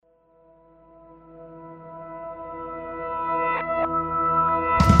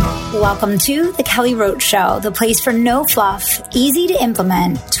Welcome to The Kelly Roach Show, the place for no fluff, easy to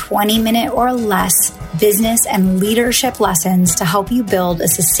implement, 20-minute or less business and leadership lessons to help you build a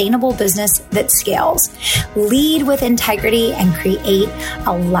sustainable business that scales. Lead with integrity and create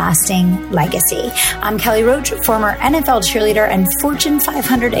a lasting legacy. I'm Kelly Roach, former NFL cheerleader and Fortune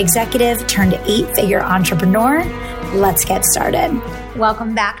 500 executive turned 8-figure entrepreneur. Let's get started.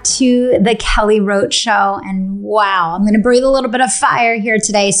 Welcome back to The Kelly Roach Show. And wow, I'm going to breathe a little bit of fire here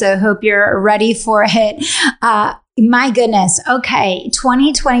today, so I hope you're ready for it. My goodness. Okay,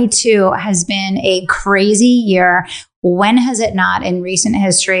 2022 has been a crazy year. When has it not in recent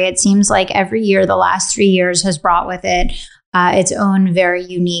history? It seems like every year, the last 3 years has brought with it its own very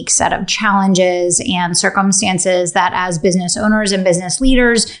unique set of challenges and circumstances that as business owners and business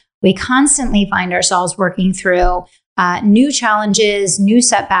leaders, we constantly find ourselves working through new challenges, new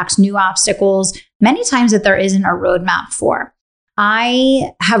setbacks, new obstacles, many times that there isn't a roadmap for.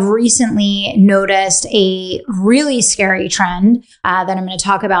 I have recently noticed a really scary trend that I'm going to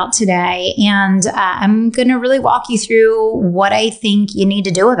talk about today, and I'm going to really walk you through what I think you need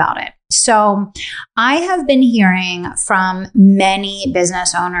to do about it. So I have been hearing from many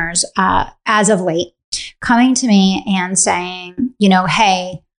business owners as of late coming to me and saying,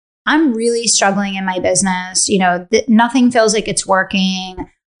 hey, I'm really struggling in my business. Nothing feels like it's working.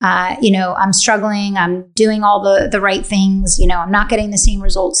 I'm struggling. I'm doing all the right things. I'm not getting the same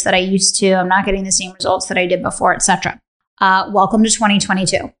results that I used to. I'm not getting the same results that I did before, etc. Welcome to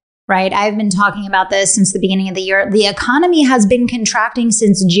 2022, right? I've been talking about this since the beginning of the year. The economy has been contracting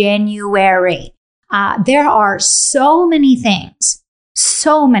since January. There are so many things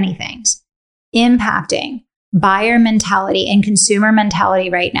impacting buyer mentality and consumer mentality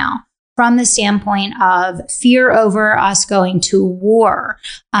right now, from the standpoint of fear over us going to war,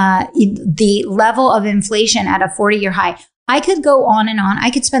 the level of inflation at a 40-year high. I could go on and on. I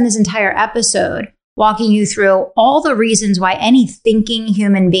could spend this entire episode walking you through all the reasons why any thinking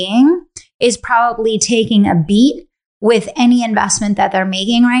human being is probably taking a beat with any investment that they're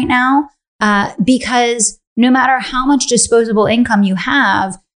making right now, because no matter how much disposable income you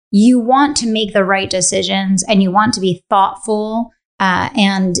have, you want to make the right decisions and you want to be thoughtful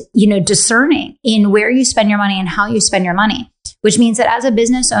and discerning in where you spend your money and how you spend your money, which means that as a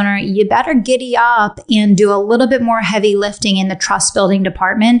business owner, you better giddy up and do a little bit more heavy lifting in the trust building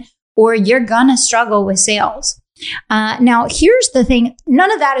department, or you're gonna struggle with sales. Now, here's the thing.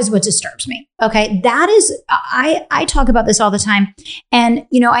 None of that is what disturbs me. Okay. That is, I talk about this all the time. And,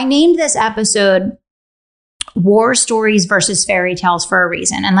 I named this episode War Stories versus Fairy Tales for a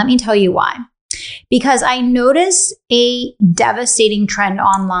reason. And let me tell you why. Because I notice a devastating trend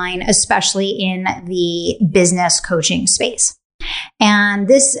online, especially in the business coaching space. And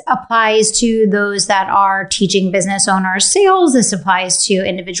this applies to those that are teaching business owners sales. This applies to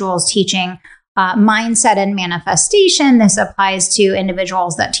individuals teaching mindset and manifestation. This applies to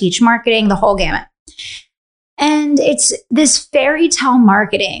individuals that teach marketing, the whole gamut. And it's this fairy tale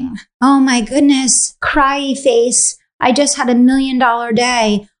marketing. Oh my goodness, cryy face. I just had $1 million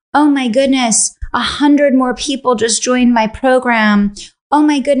day. Oh my goodness, 100 more people just joined my program. Oh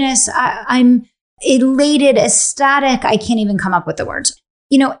my goodness, I'm elated, ecstatic. I can't even come up with the words.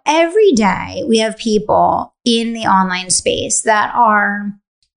 Every day we have people in the online space that are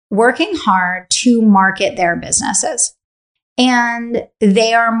working hard to market their businesses. And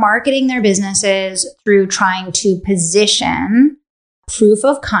they are marketing their businesses through trying to position proof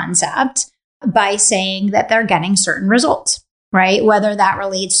of concept by saying that they're getting certain results, right? Whether that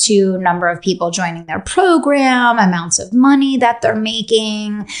relates to number of people joining their program, amounts of money that they're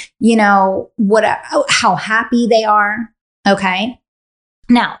making, how happy they are. Okay.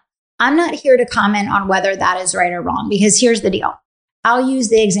 Now, I'm not here to comment on whether that is right or wrong, because here's the deal. I'll use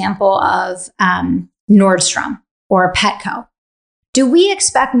the example of Nordstrom or Petco. Do we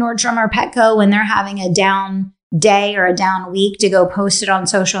expect Nordstrom or Petco, when they're having a down day or a down week, to go post it on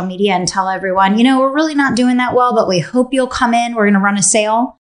social media and tell everyone, we're really not doing that well, but we hope you'll come in. We're going to run a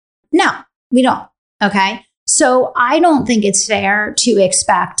sale? No, we don't. Okay. So I don't think it's fair to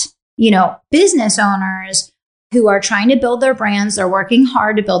expect, business owners who are trying to build their brands, they're working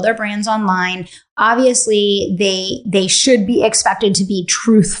hard to build their brands online. Obviously, they should be expected to be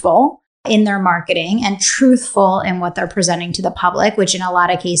truthful in their marketing and truthful in what they're presenting to the public, which in a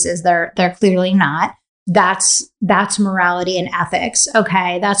lot of cases they're clearly not. That's morality and ethics.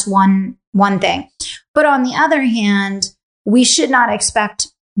 Okay, that's one thing. But on the other hand, we should not expect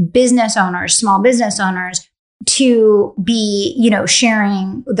business owners, small business owners, to be,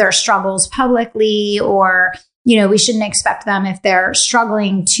 sharing their struggles publicly, or, we shouldn't expect them, if they're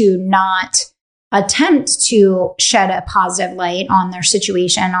struggling, to not attempt to shed a positive light on their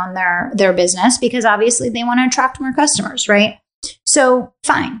situation, on their business, because obviously they want to attract more customers, right? So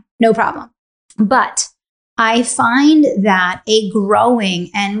fine, no problem. But I find that a growing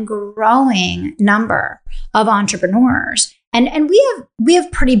number of entrepreneurs, and we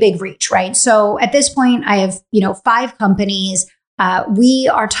have pretty big reach, right? So at this point, I have 5 companies. We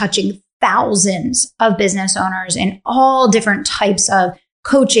are touching thousands of business owners in all different types of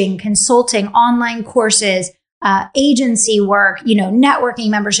coaching, consulting, online courses, agency work, networking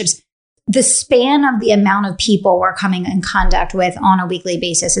memberships. The span of the amount of people we're coming in contact with on a weekly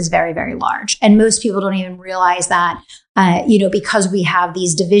basis is very, very large. And most people don't even realize that, because we have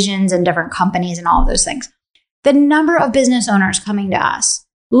these divisions and different companies and all of those things. The number of business owners coming to us,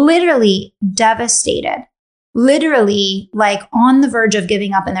 literally devastated, literally like on the verge of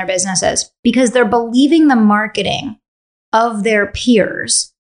giving up in their businesses because they're believing the marketing of their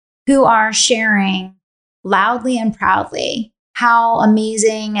peers who are sharing loudly and proudly how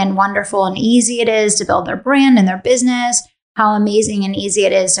amazing and wonderful and easy it is to build their brand and their business, how amazing and easy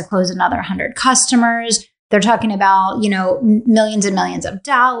it is to close another 100 customers. They're talking about, millions and millions of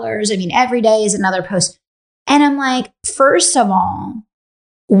dollars. I mean, every day is another post. And I'm like, first of all,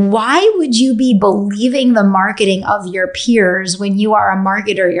 why would you be believing the marketing of your peers when you are a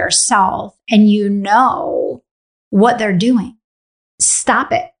marketer yourself and you know what they're doing?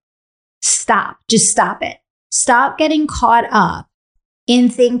 Stop it. Just stop it. Stop getting caught up in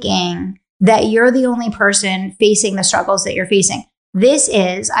thinking that you're the only person facing the struggles that you're facing.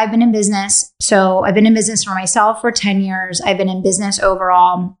 I've been in business. So I've been in business for myself for 10 years. I've been in business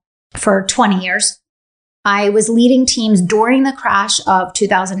overall for 20 years. I was leading teams during the crash of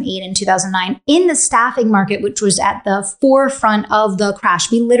 2008 and 2009 in the staffing market, which was at the forefront of the crash.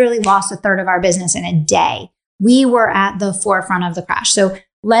 We literally lost a third of our business in a day. We were at the forefront of the crash. So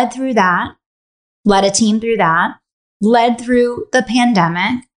led through that, led a team through that, led through the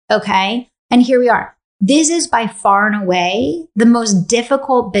pandemic. Okay. And here we are. This is by far and away the most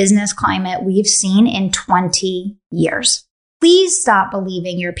difficult business climate we've seen in 20 years. Please stop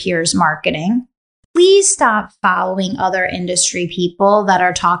believing your peers' marketing. Please stop following other industry people that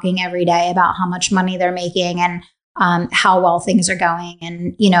are talking every day about how much money they're making and how well things are going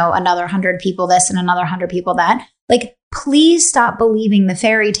and, another 100 people this and another 100 people that. Like, please stop believing the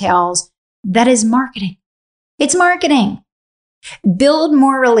fairy tales. That is marketing. It's marketing. Build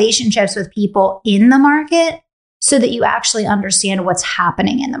more relationships with people in the market so that you actually understand what's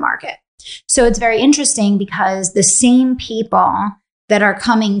happening in the market. So it's very interesting because the same people that are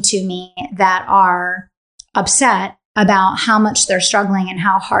coming to me that are upset about how much they're struggling and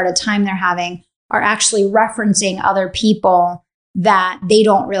how hard a time they're having are actually referencing other people that they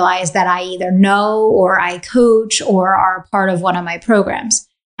don't realize that I either know or I coach or are part of one of my programs.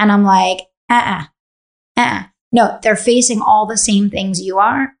 And I'm like, no, they're facing all the same things you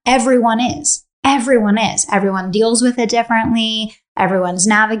are. Everyone is. Everyone deals with it differently. Everyone's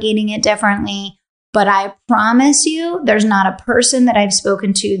navigating it differently. But I promise you, there's not a person that I've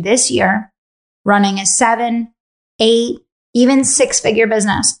spoken to this year running a 7, 8, even 6-figure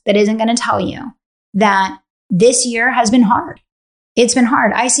business that isn't going to tell you that this year has been hard. It's been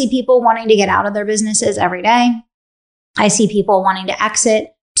hard. I see people wanting to get out of their businesses every day. I see people wanting to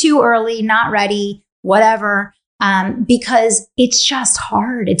exit too early, not ready, whatever, because it's just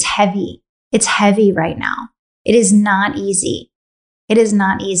hard. It's heavy. It's heavy right now. It is not easy. It is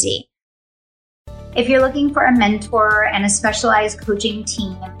not easy. If you're looking for a mentor and a specialized coaching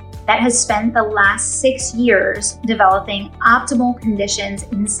team that has spent the last 6 years developing optimal conditions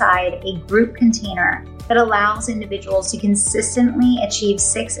inside a group container that allows individuals to consistently achieve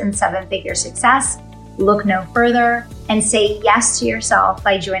 6- and 7-figure success, look no further and say yes to yourself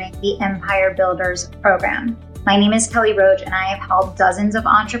by joining the Empire Builders program. My name is Kelly Roach, and I have helped dozens of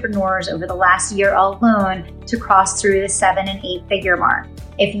entrepreneurs over the last year alone to cross through the 7- and 8-figure mark.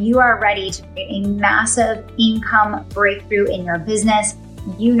 If you are ready to create a massive income breakthrough in your business,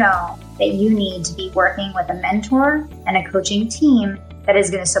 you know that you need to be working with a mentor and a coaching team that is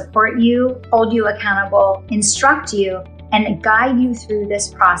going to support you, hold you accountable, instruct you, and guide you through this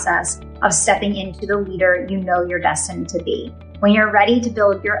process of stepping into the leader you know you're destined to be. When you're ready to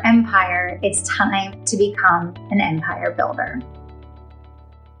build your empire, it's time to become an empire builder.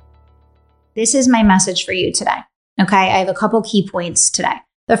 This is my message for you today. Okay, I have a couple key points today.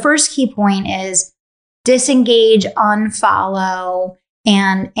 The first key point is disengage, unfollow,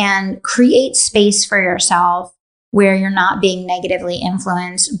 and create space for yourself where you're not being negatively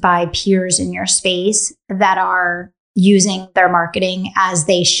influenced by peers in your space that are using their marketing as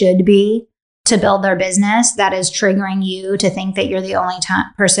they should be to build their business that is triggering you to think that you're the only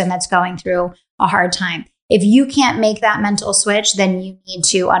person that's going through a hard time. If you can't make that mental switch, then you need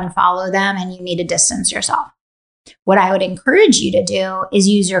to unfollow them and you need to distance yourself. What I would encourage you to do is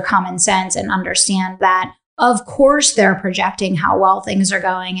use your common sense and understand that, of course, they're projecting how well things are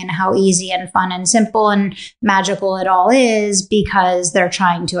going and how easy and fun and simple and magical it all is because they're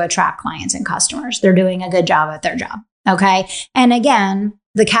trying to attract clients and customers. They're doing a good job at their job. Okay. And again,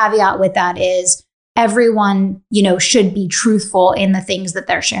 the caveat with that is everyone, should be truthful in the things that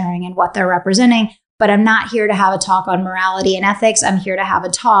they're sharing and what they're representing. But I'm not here to have a talk on morality and ethics. I'm here to have a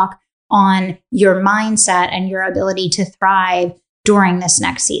talk on your mindset and your ability to thrive during this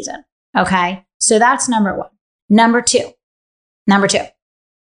next season. Okay. So that's number one. Number two,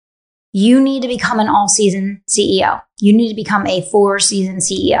 you need to become an all-season CEO. You need to become a 4-season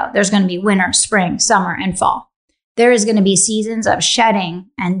CEO. There's going to be winter, spring, summer, and fall. There is going to be seasons of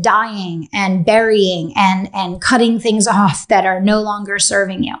shedding and dying and burying and cutting things off that are no longer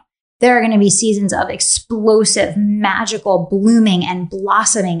serving you. There are going to be seasons of explosive, magical blooming and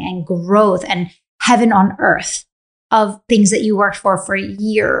blossoming and growth and heaven on earth of things that you worked for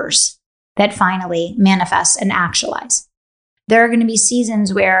years that finally manifest and actualize. There are going to be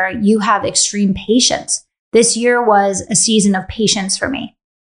seasons where you have extreme patience. This year was a season of patience for me.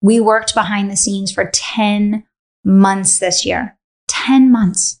 We worked behind the scenes for 10 months this year, 10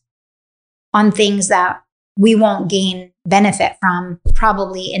 months on things that we won't gain benefit from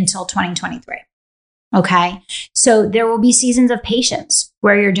probably until 2023. Okay. So there will be seasons of patience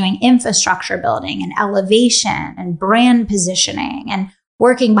where you're doing infrastructure building and elevation and brand positioning and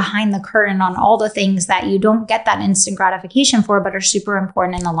working behind the curtain on all the things that you don't get that instant gratification for, but are super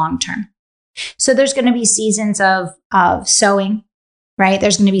important in the long term. So there's going to be seasons of sowing, right?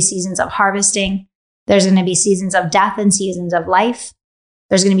 There's going to be seasons of harvesting. There's going to be seasons of death and seasons of life.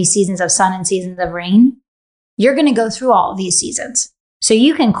 There's going to be seasons of sun and seasons of rain. You're going to go through all of these seasons. So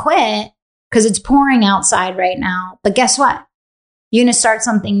you can quit because it's pouring outside right now. But guess what? You're going to start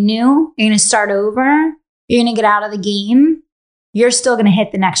something new. You're going to start over. You're going to get out of the game. You're still going to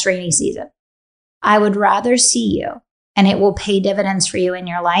hit the next rainy season. I would rather see you, and it will pay dividends for you in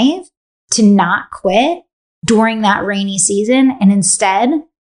your life, to not quit during that rainy season and instead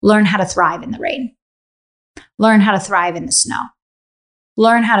learn how to thrive in the rain. Learn how to thrive in the snow.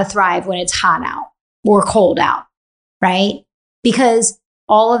 Learn how to thrive when it's hot out or cold out, right? Because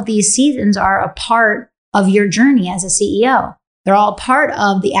all of these seasons are a part of your journey as a CEO. They're all part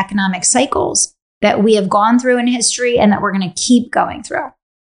of the economic cycles that we have gone through in history and that we're going to keep going through.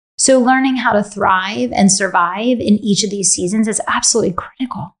 So learning how to thrive and survive in each of these seasons is absolutely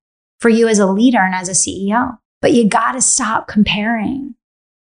critical for you as a leader and as a CEO. But you got to stop comparing.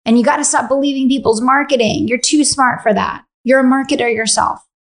 And you got to stop believing people's marketing. You're too smart for that. You're a marketer yourself.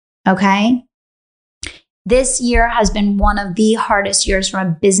 Okay? This year has been one of the hardest years from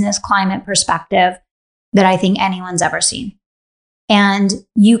a business climate perspective that I think anyone's ever seen. And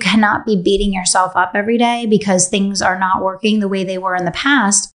you cannot be beating yourself up every day because things are not working the way they were in the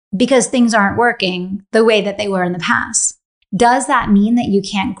past, because things aren't working the way that they were in the past. Does that mean that you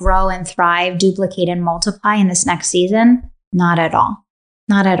can't grow and thrive, duplicate, and multiply in this next season? Not at all.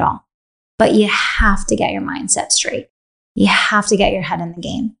 Not at all. But you have to get your mindset straight. You have to get your head in the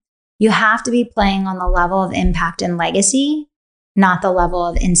game. You have to be playing on the level of impact and legacy, not the level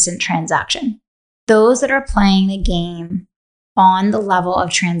of instant transaction. Those that are playing the game on the level of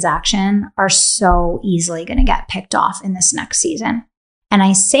transaction are so easily going to get picked off in this next season. And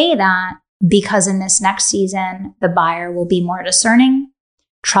I say that because in this next season, the buyer will be more discerning,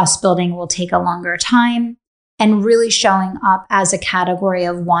 trust building will take a longer time, and really showing up as a category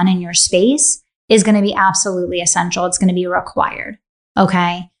of one in your space is going to be absolutely essential. It's going to be required.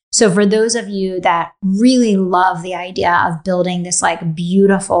 Okay. So for those of you that really love the idea of building this like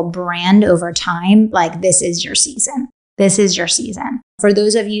beautiful brand over time, like this is your season. This is your season. For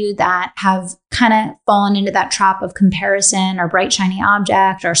those of you that have kind of fallen into that trap of comparison or bright, shiny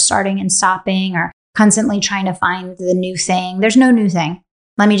object or starting and stopping or constantly trying to find the new thing, there's no new thing.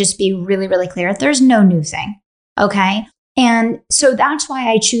 Let me just be really, really clear. There's no new thing. Okay. And so that's why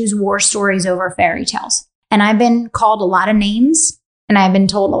I choose war stories over fairy tales. And I've been called a lot of names and I've been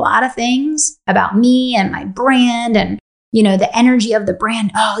told a lot of things about me and my brand and, you know, the energy of the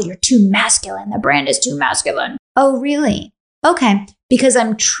brand. Oh, you're too masculine. The brand is too masculine. Oh, really? Okay. Because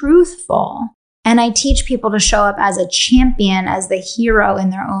I'm truthful and I teach people to show up as a champion, as the hero in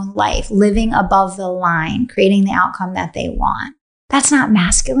their own life, living above the line, creating the outcome that they want. That's not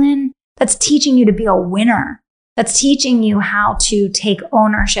masculine. That's teaching you to be a winner. That's teaching you how to take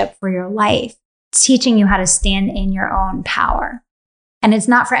ownership for your life. It's teaching you how to stand in your own power. And it's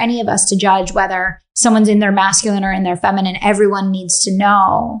not for any of us to judge whether someone's in their masculine or in their feminine. Everyone needs to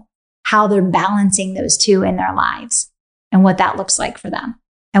know how they're balancing those two in their lives and what that looks like for them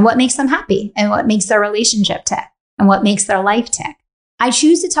and what makes them happy and what makes their relationship tick and what makes their life tick. I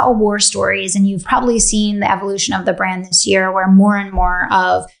choose to tell war stories, and you've probably seen the evolution of the brand this year, where more and more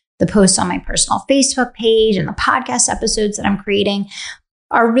of the posts on my personal Facebook page and the podcast episodes that I'm creating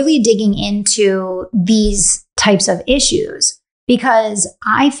are really digging into these types of issues, because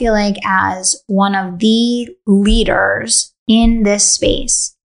I feel like as one of the leaders in this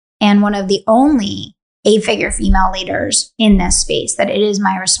space and one of the only 8-figure female leaders in this space, that it is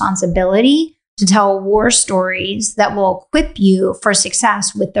my responsibility to tell war stories that will equip you for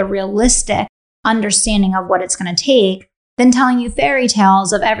success with the realistic understanding of what it's going to take, than telling you fairy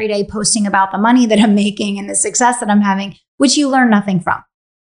tales of every day posting about the money that I'm making and the success that I'm having, which you learn nothing from.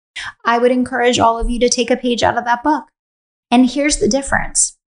 I would encourage all of you to take a page out of that book. And here's the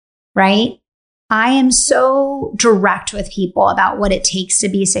difference, right? I am so direct with people about what it takes to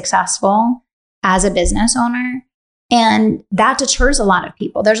be successful as a business owner. And that deters a lot of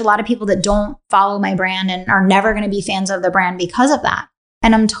people. There's a lot of people that don't follow my brand and are never going to be fans of the brand because of that.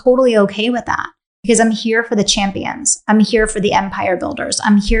 And I'm totally okay with that, because I'm here for the champions. I'm here for the empire builders.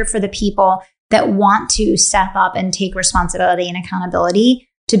 I'm here for the people that want to step up and take responsibility and accountability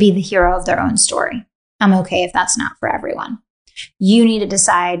to be the hero of their own story. I'm okay if that's not for everyone. You need to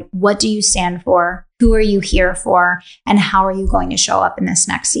decide, what do you stand for? Who are you here for? And how are you going to show up in this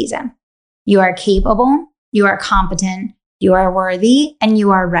next season? You are capable. You are competent, you are worthy, and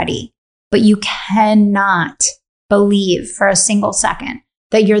you are ready. But you cannot believe for a single second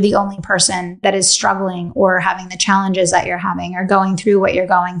that you're the only person that is struggling or having the challenges that you're having or going through what you're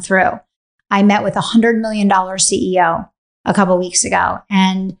going through. I met with a $100 million CEO a couple weeks ago,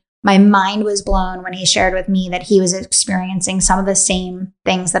 and my mind was blown when he shared with me that he was experiencing some of the same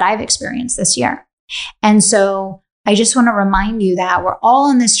things that I've experienced this year. And so I just want to remind you that we're all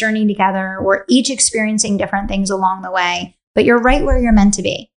on this journey together. We're each experiencing different things along the way, but you're right where you're meant to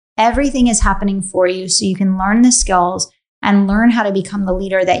be. Everything is happening for you so you can learn the skills and learn how to become the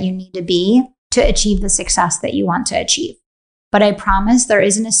leader that you need to be to achieve the success that you want to achieve. But I promise there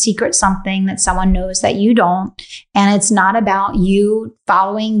isn't a secret something that someone knows that you don't. And it's not about you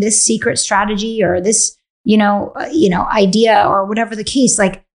following this secret strategy or this, idea or whatever the case.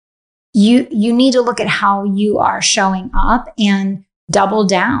 Like, You need to look at how you are showing up and double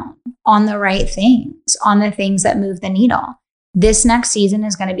down on the right things, on the things that move the needle. This next season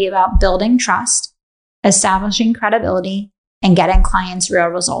is going to be about building trust, establishing credibility, and getting clients real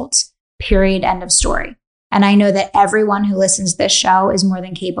results. Period. End of story. And I know that everyone who listens to this show is more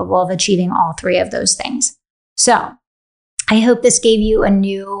than capable of achieving all three of those things. So I hope this gave you a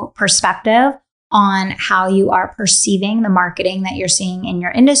new perspective on how you are perceiving the marketing that you're seeing in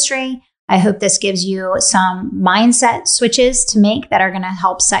your industry. I hope this gives you some mindset switches to make that are going to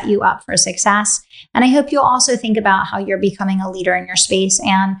help set you up for success. And I hope you'll also think about how you're becoming a leader in your space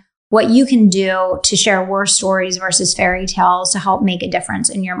and what you can do to share war stories versus fairy tales to help make a difference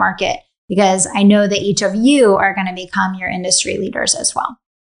in your market, because I know that each of you are going to become your industry leaders as well.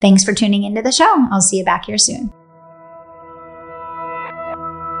 Thanks for tuning into the show. I'll see you back here soon.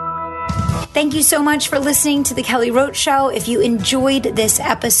 Thank you so much for listening to The Kelly Roach Show. If you enjoyed this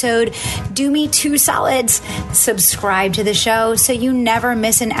episode, do me 2 solids. Subscribe to the show so you never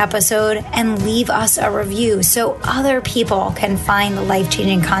miss an episode, and leave us a review so other people can find the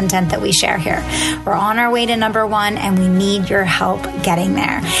life-changing content that we share here. We're on our way to #1, and we need your help getting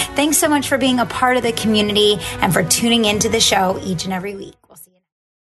there. Thanks so much for being a part of the community and for tuning into the show each and every week.